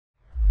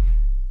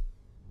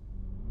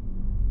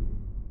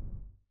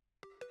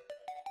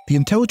The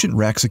Intelligent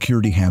Rack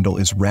Security Handle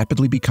is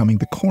rapidly becoming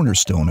the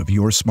cornerstone of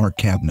your smart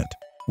cabinet.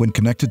 When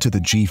connected to the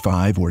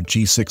G5 or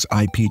G6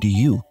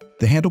 IPDU,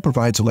 the handle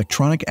provides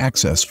electronic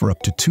access for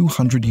up to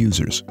 200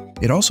 users.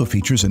 It also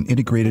features an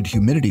integrated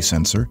humidity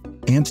sensor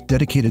and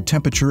dedicated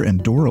temperature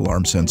and door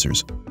alarm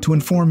sensors to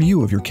inform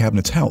you of your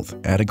cabinet's health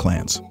at a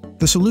glance.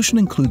 The solution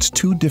includes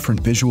two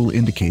different visual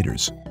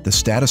indicators. The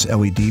status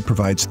LED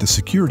provides the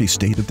security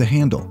state of the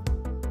handle.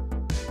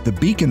 The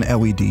beacon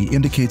LED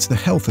indicates the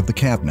health of the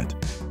cabinet.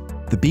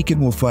 The beacon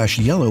will flash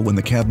yellow when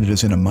the cabinet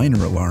is in a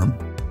minor alarm,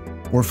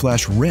 or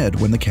flash red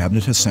when the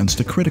cabinet has sensed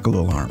a critical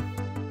alarm.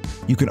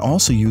 You can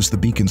also use the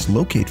beacon's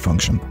locate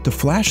function to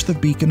flash the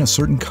beacon a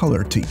certain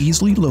color to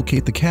easily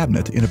locate the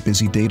cabinet in a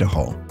busy data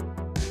hall.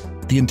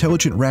 The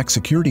Intelligent Rack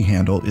Security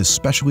Handle is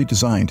specially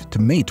designed to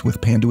mate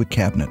with Panduit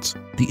cabinets.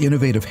 The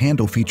innovative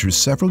handle features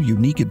several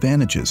unique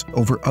advantages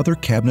over other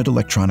cabinet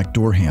electronic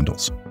door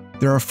handles.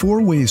 There are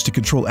 4 ways to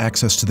control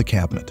access to the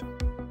cabinet.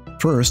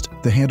 First,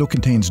 the handle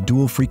contains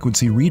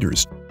dual-frequency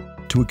readers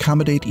to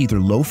accommodate either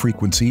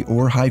low-frequency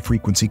or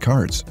high-frequency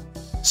cards.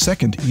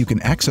 Second, you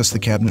can access the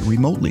cabinet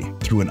remotely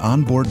through an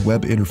onboard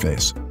web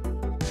interface.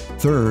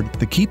 Third,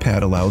 the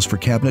keypad allows for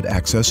cabinet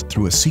access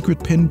through a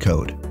secret PIN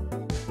code.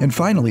 And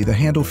finally, the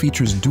handle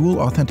features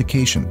dual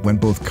authentication when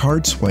both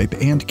card swipe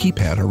and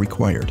keypad are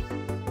required.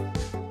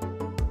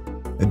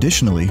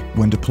 Additionally,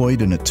 when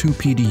deployed in a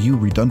 2PDU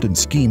redundant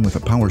scheme with a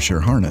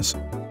PowerShare harness,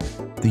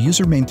 the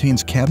user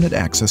maintains cabinet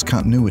access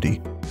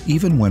continuity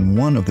even when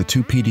one of the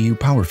 2PDU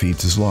power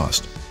feeds is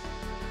lost.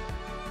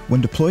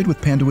 When deployed with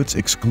Panduit's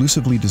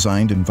exclusively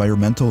designed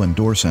environmental and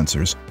door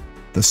sensors,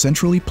 the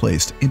centrally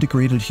placed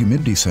integrated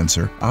humidity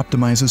sensor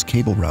optimizes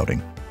cable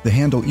routing. The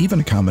handle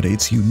even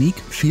accommodates unique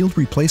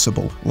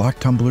field-replaceable lock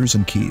tumblers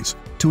and keys.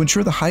 To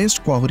ensure the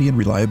highest quality and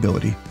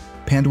reliability,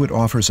 Panduit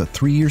offers a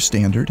 3-year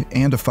standard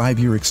and a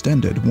 5-year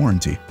extended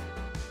warranty.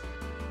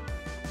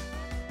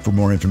 For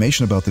more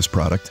information about this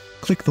product,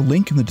 click the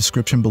link in the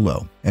description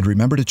below, and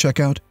remember to check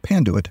out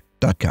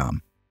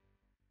panduit.com.